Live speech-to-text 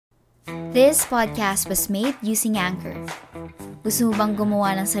This podcast was made using Anchor. Gusto mo bang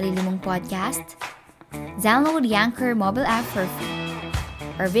gumawa ng sarili mong podcast? Download the Anchor mobile app for free.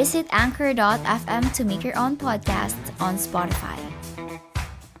 Or visit anchor.fm to make your own podcast on Spotify.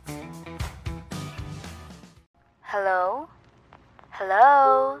 Hello?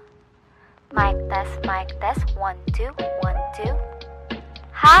 Hello? Mic test, 1, 2, 1, 2.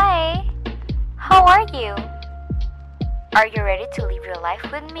 Hi! How are you? Are you ready to live your life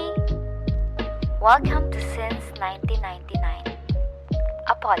with me? Welcome to Since 1999,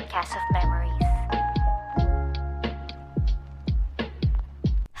 a podcast of memories.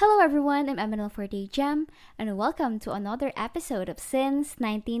 Hello everyone, I'm Eminal Forte Gem, and welcome to another episode of Since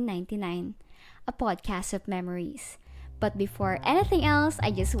 1999, a podcast of memories. But before anything else,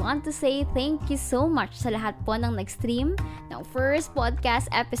 I just want to say thank you so much sa lahat po ng nag-stream ng first podcast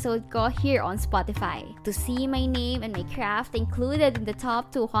episode ko here on Spotify. To see my name and my craft included in the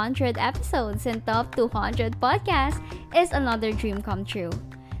top 200 episodes and top 200 podcasts is another dream come true.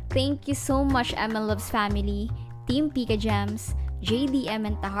 Thank you so much, Emma Loves family, Team Pika Gems, JDM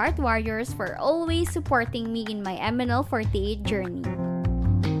and the Heart Warriors for always supporting me in my Eminal 48 journey.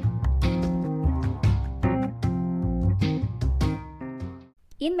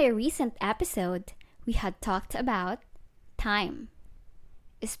 In my recent episode, we had talked about time,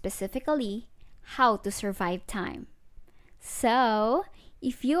 specifically how to survive time. So,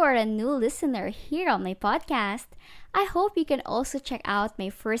 if you are a new listener here on my podcast, I hope you can also check out my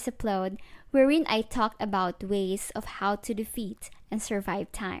first upload wherein I talked about ways of how to defeat and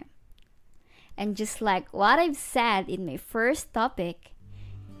survive time. And just like what I've said in my first topic,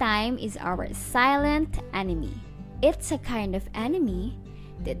 time is our silent enemy. It's a kind of enemy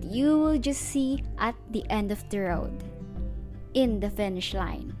that you will just see at the end of the road, in the finish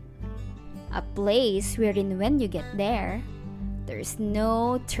line. A place wherein when you get there, there's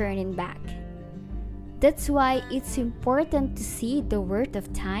no turning back. That's why it's important to see the worth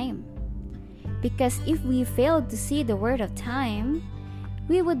of time. Because if we fail to see the worth of time,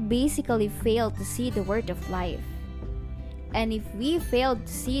 we would basically fail to see the worth of life. And if we failed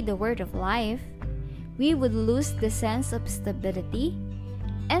to see the worth of life, we would lose the sense of stability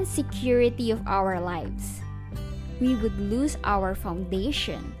and security of our lives. We would lose our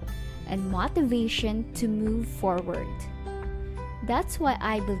foundation and motivation to move forward. That's why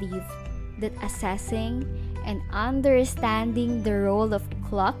I believe that assessing and understanding the role of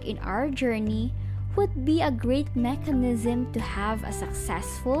clock in our journey would be a great mechanism to have a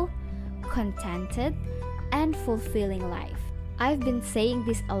successful, contented, and fulfilling life. I've been saying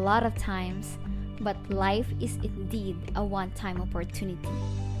this a lot of times, but life is indeed a one-time opportunity.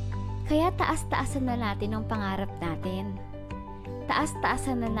 Kaya taas-taasan na natin ang pangarap natin.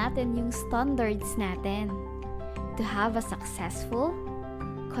 Taas-taasan na natin yung standards natin to have a successful,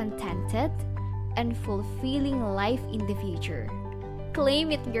 contented, and fulfilling life in the future.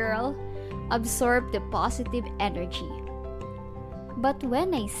 Claim it, girl! Absorb the positive energy. But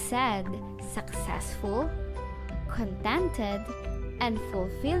when I said successful, contented, and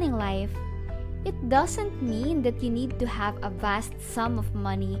fulfilling life, it doesn't mean that you need to have a vast sum of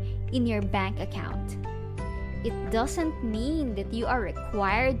money in your bank account. It doesn't mean that you are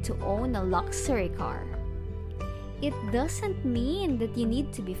required to own a luxury car. It doesn't mean that you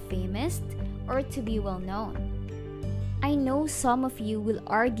need to be famous or to be well known. I know some of you will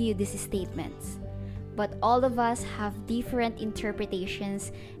argue these statements, but all of us have different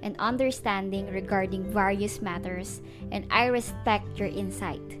interpretations and understanding regarding various matters, and I respect your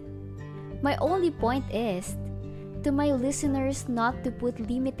insight. My only point is to my listeners not to put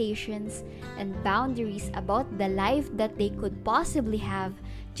limitations and boundaries about the life that they could possibly have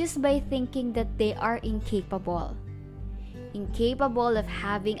just by thinking that they are incapable. Incapable of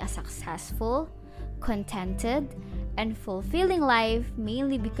having a successful, contented, and fulfilling life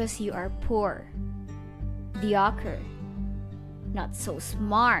mainly because you are poor, mediocre, not so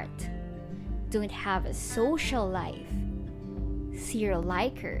smart, don't have a social life, zero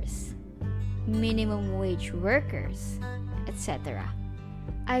likers, minimum wage workers, etc.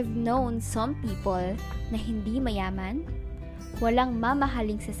 I've known some people na hindi mayaman, walang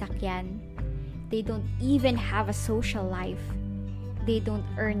mamahaling sasakyan, they don't even have a social life, they don't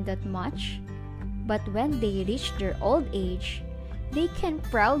earn that much, but when they reach their old age, they can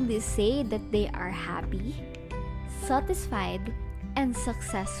proudly say that they are happy, satisfied, and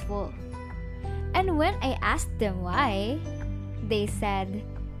successful. And when I asked them why, they said,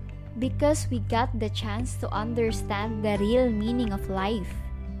 because we got the chance to understand the real meaning of life.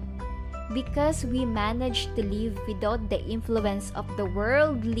 Because we managed to live without the influence of the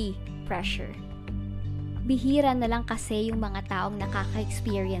worldly pressure. Bihira na lang kasi yung mga taong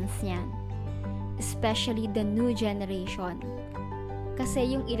nakaka-experience niyan. especially the new generation.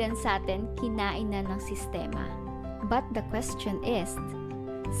 Kasi yung ilan sa atin kinain na ng sistema. But the question is,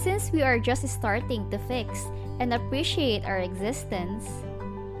 since we are just starting to fix and appreciate our existence,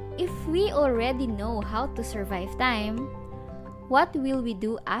 if we already know how to survive time, what will we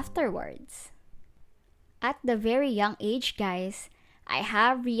do afterwards? At the very young age, guys, I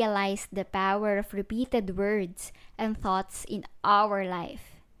have realized the power of repeated words and thoughts in our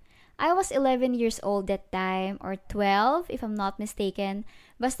life. I was 11 years old that time, or 12 if I'm not mistaken,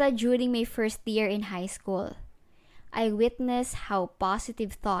 basta during my first year in high school. I witnessed how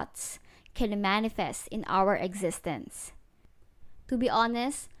positive thoughts can manifest in our existence. To be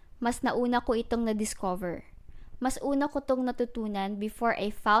honest, mas nauna ko itong na-discover. Mas una ko itong natutunan before I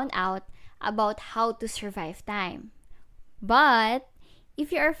found out about how to survive time. But,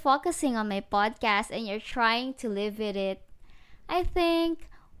 if you are focusing on my podcast and you're trying to live with it, I think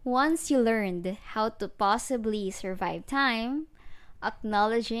once you learned how to possibly survive time,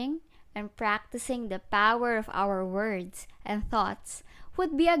 acknowledging and practicing the power of our words and thoughts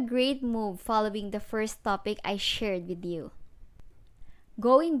would be a great move following the first topic I shared with you.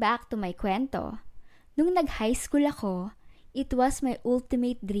 Going back to my kwento, nung nag-high school ako, it was my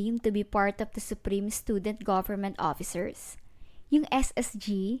ultimate dream to be part of the Supreme Student Government Officers. Yung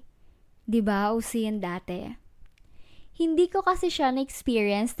SSG, di ba, uso yan dati. Hindi ko kasi siya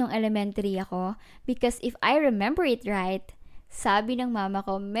na-experience nung elementary ako because if I remember it right, sabi ng mama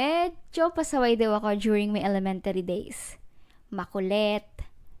ko, medyo pasaway daw ako during my elementary days. Makulit,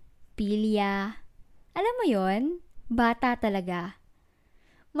 pilya, alam mo yon, bata talaga.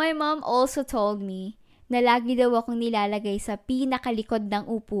 My mom also told me na lagi daw akong nilalagay sa pinakalikod ng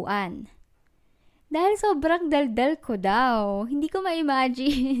upuan. Dahil sobrang daldal ko daw, hindi ko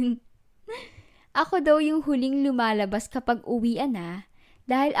ma-imagine. Ako daw yung huling lumalabas kapag uwian na,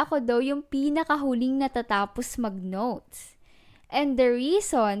 dahil ako daw yung pinakahuling natatapos mag-notes. And the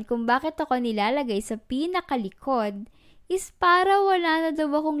reason kung bakit ako nilalagay sa pinakalikod is para wala na daw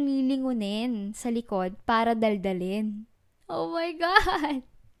akong lilingunin sa likod para daldalin. Oh my God!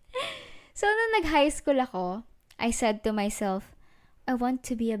 So, nung nag-high school ako, I said to myself, I want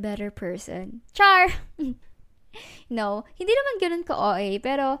to be a better person. Char! No, hindi naman ganun ka-OA,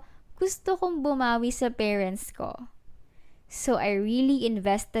 pero gusto kong bumawi sa parents ko. So, I really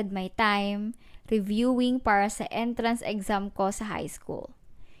invested my time reviewing para sa entrance exam ko sa high school.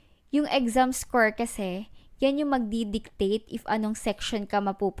 Yung exam score kasi, yan yung magdidictate if anong section ka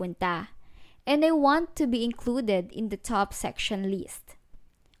mapupunta. And I want to be included in the top section list.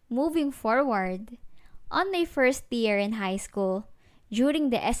 Moving forward, on my first year in high school, during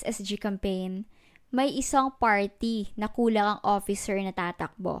the SSG campaign, may isang party na kulang ang officer na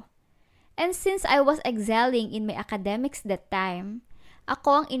tatakbo. And since I was excelling in my academics that time,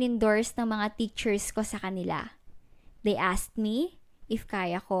 ako ang in-endorse ng mga teachers ko sa kanila. They asked me if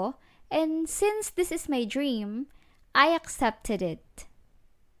kaya ko, and since this is my dream, I accepted it.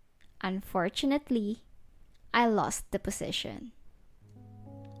 Unfortunately, I lost the position.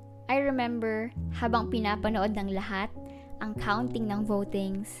 I remember, habang pinapanood ng lahat ang counting ng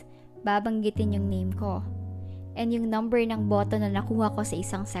votings, babanggitin yung name ko and yung number ng boto na nakuha ko sa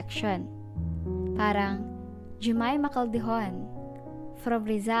isang section. Parang, Jemima Caldejon, from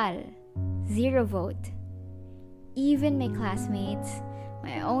Rizal, 0 vote. Even my classmates,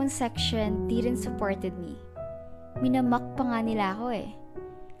 my own section didn't supported me. Minamak pa nga nila ako eh.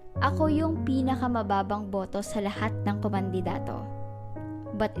 Ako yung pinakamababang boto sa lahat ng kumandidato.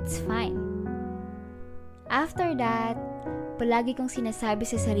 But it's fine. After that, palagi kong sinasabi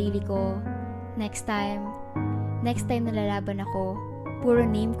sa sarili ko, next time na lalaban ako, puro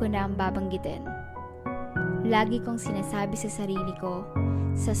name ko na ang babanggitin. Lagi kong sinasabi sa sarili ko,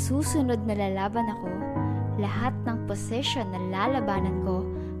 sa susunod na lalaban ako, lahat ng position na lalabanan ko,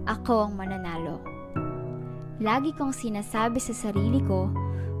 ako ang mananalo. Lagi kong sinasabi sa sarili ko,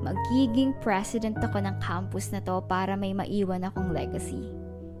 magiging president ako ng campus na to para may maiwan akong legacy.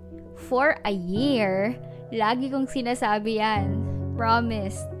 For a year, lagi kong sinasabi yan.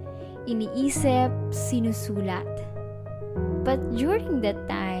 Promise. Iniisip, sinusulat. But during that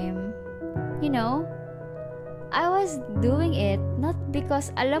time, I was doing it not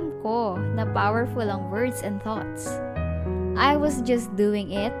because alam ko na powerful ang words and thoughts. I was just doing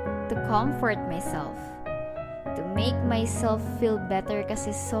it to comfort myself. To make myself feel better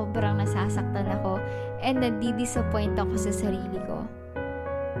kasi sobrang nasasaktan ako and nadidisappoint ako sa sarili ko.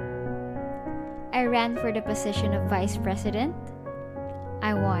 I ran for the position of Vice President.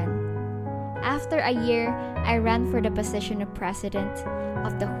 I won. After a year, I ran for the position of President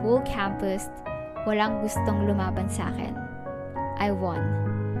of the whole campus. Walang gustong lumaban sa akin. I won.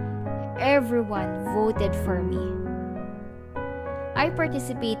 everyone voted for me. I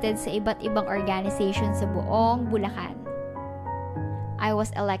participated sa iba't ibang organization sa buong Bulacan. I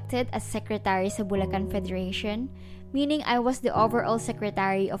was elected as secretary sa Bulacan Federation, meaning I was the overall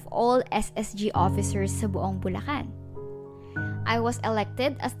secretary of all SSG officers sa buong Bulacan. I was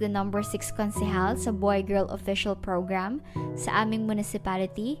elected as the number 6 konsehal sa Boy-Girl Official Program sa aming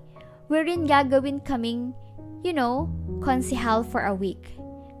municipality, wherein gagawin kaming, konsehal for a week.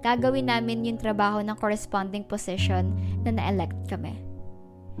 Gagawin namin yung trabaho ng corresponding position na na-elect kami.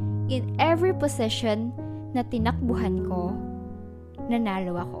 In every position na tinakbuhan ko,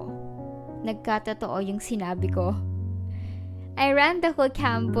 nanalo ako. Nagkatotoo yung sinabi ko. I ran the whole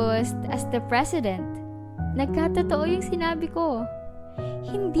campus as the president. Nagkatotoo yung sinabi ko.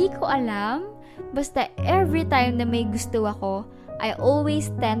 Hindi ko alam, basta every time na may gusto ako, I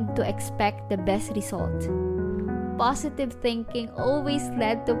always tend to expect the best result. Positive thinking always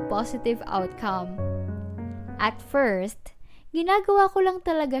led to positive outcome. At first, ginagawa ko lang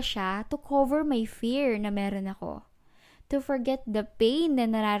talaga siya to cover my fear na meron ako. To forget the pain na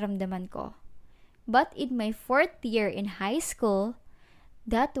nararamdaman ko. But in my 4th year in high school,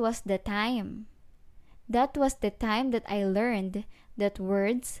 that was the time. That was the time that I learned that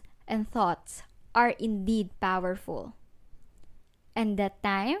words and thoughts are indeed powerful. And that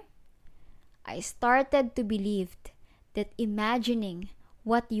time, I started to believe that imagining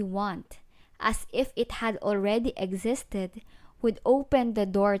what you want as if it had already existed would open the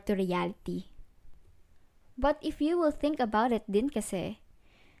door to reality. But if you will think about it din kasi,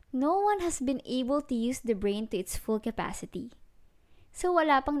 no one has been able to use the brain to its full capacity. So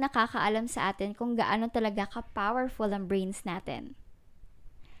wala pang nakakaalam sa atin kung gaano talaga ka-powerful ang brains natin.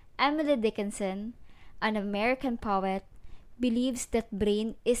 Emily Dickinson, an American poet, believes that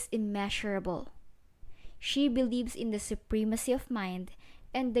brain is immeasurable. She believes in the supremacy of mind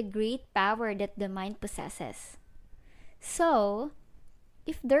and the great power that the mind possesses. So,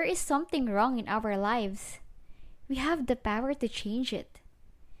 if there is something wrong in our lives, we have the power to change it.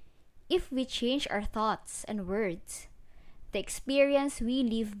 If we change our thoughts and words, the experience we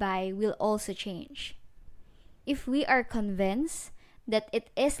live by will also change. If we are convinced that it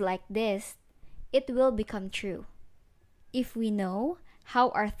is like this, it will become true. If we know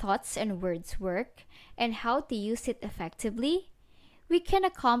how our thoughts and words work and how to use it effectively, we can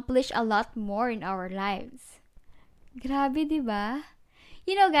accomplish a lot more in our lives. Grabe, di ba?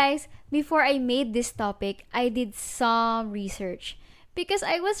 Guys, before I made this topic, I did some research because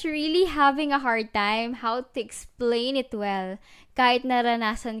I was really having a hard time how to explain it well kahit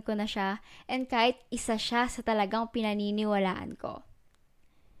naranasan ko na siya and kahit isa siya sa talagang pinaniniwalaan ko.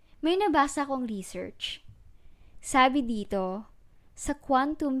 May nabasa kong research. Sabi dito, sa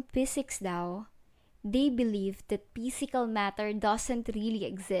quantum physics daw, they believe that physical matter doesn't really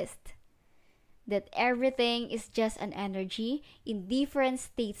exist. That everything is just an energy in different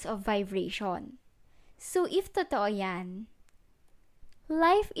states of vibration. So if totoo yan,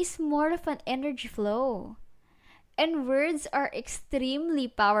 life is more of an energy flow. And words are extremely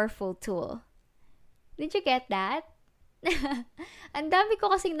powerful tool. Did you get that? Ang dami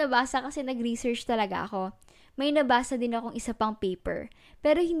ko kasing nabasa kasi nag-research talaga ako. May nabasa din akong isa pang paper.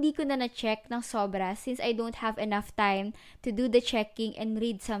 Pero hindi ko na na-check ng sobra since I don't have enough time to do the checking and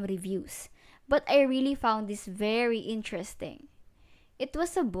read some reviews. But I really found this very interesting. It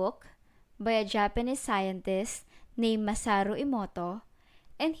was a book by a Japanese scientist named Masaru Emoto,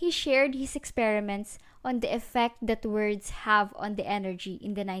 and he shared his experiments on the effect that words have on the energy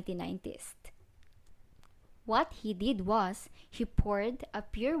in the 1990s. What he did was, he poured a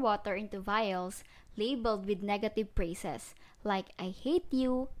pure water into vials labeled with negative phrases like I hate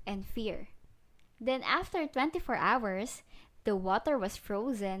you and fear. Then after 24 hours, the water was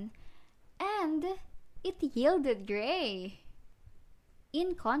frozen and it yielded gray.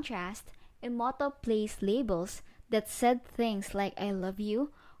 In contrast, Emoto placed labels that said things like I love you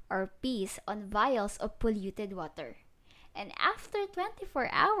or peace on vials of polluted water. And after 24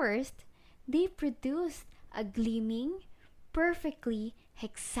 hours, they produced a gleaming, perfectly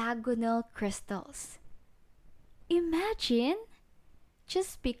hexagonal crystals. Imagine,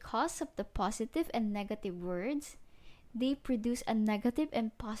 just because of the positive and negative words, they produce a negative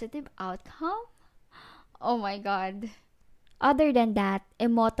and positive outcome? Oh my God. Other than that,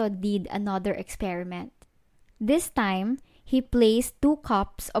 Emoto did another experiment. This time, he placed 2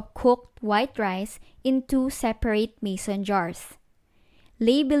 cups of cooked white rice in 2 separate mason jars,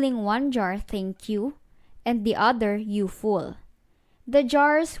 labeling one jar thank you and the other you full. The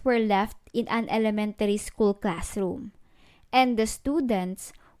jars were left in an elementary school classroom, and the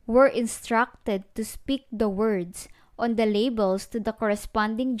students were instructed to speak the words on the labels to the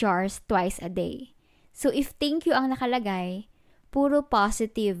corresponding jars twice a day. So if thank you ang nakalagay, puro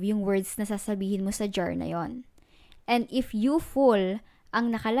positive yung words na sasabihin mo sa jar na yon. And if you full ang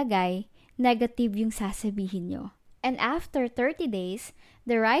nakalagay, negative yung sasabihin nyo. And after 30 days,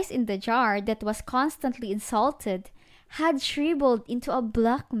 the rice in the jar that was constantly insulted had shriveled into a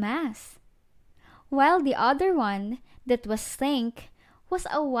black mass, while the other one that was slink was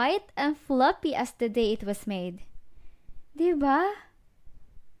a white and fluffy as the day it was made. Diba?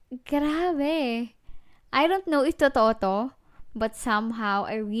 Grabe. I don't know if totoo to, but somehow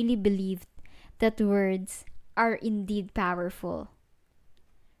I really believed that words are indeed powerful.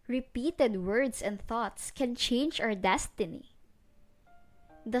 Repeated words and thoughts can change our destiny.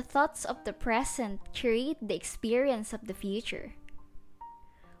 The thoughts of the present create the experience of the future.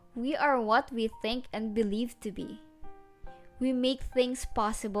 We are what we think and believe to be. We make things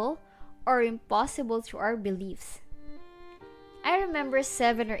possible or impossible through our beliefs. I remember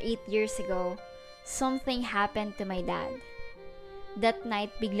 7 or 8 years ago, something happened to my dad. That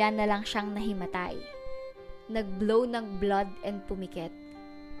night, bigla na lang siyang nahimatay. Nagblow ng blood and pumikit.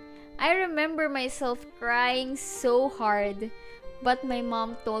 I remember myself crying so hard, but my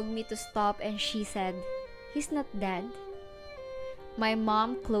mom told me to stop and she said, "He's not dead." My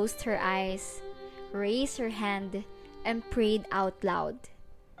mom closed her eyes, raised her hand, and prayed out loud.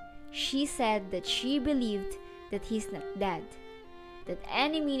 She said that she believed that he's not dead, that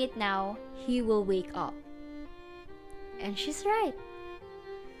any minute now, he will wake up. And she's right.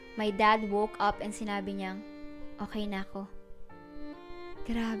 My dad woke up and sinabi niyang, "Okay na ako."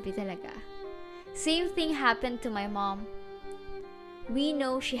 Grabe talaga. Same thing happened to my mom. We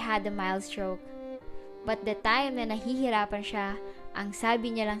know she had a mild stroke, but the time na nahihirapan siya, ang sabi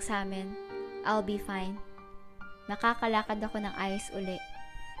niya lang sa amin, "I'll be fine." Makakalakad ako ng ayos uli.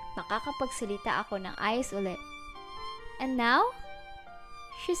 Makakapagsalita ako ng ayos uli. And now,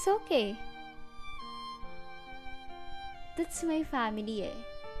 she's okay. That's my family eh.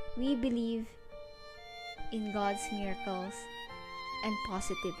 We believe in God's miracles and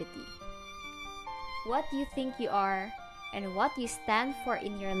positivity. What you think you are and what you stand for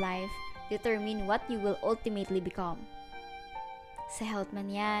in your life determine what you will ultimately become. Sa health man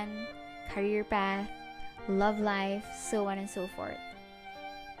yan, career path, love life, so on and so forth.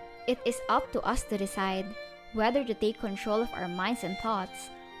 It is up to us to decide whether to take control of our minds and thoughts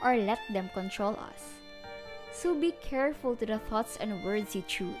or let them control us. So be careful to the thoughts and words you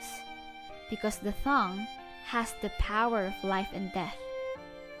choose, because the tongue has the power of life and death.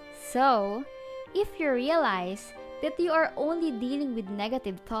 So, if you realize that you are only dealing with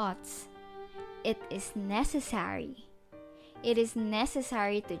negative thoughts, it is necessary. It is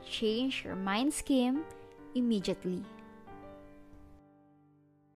necessary to change your mind scheme immediately.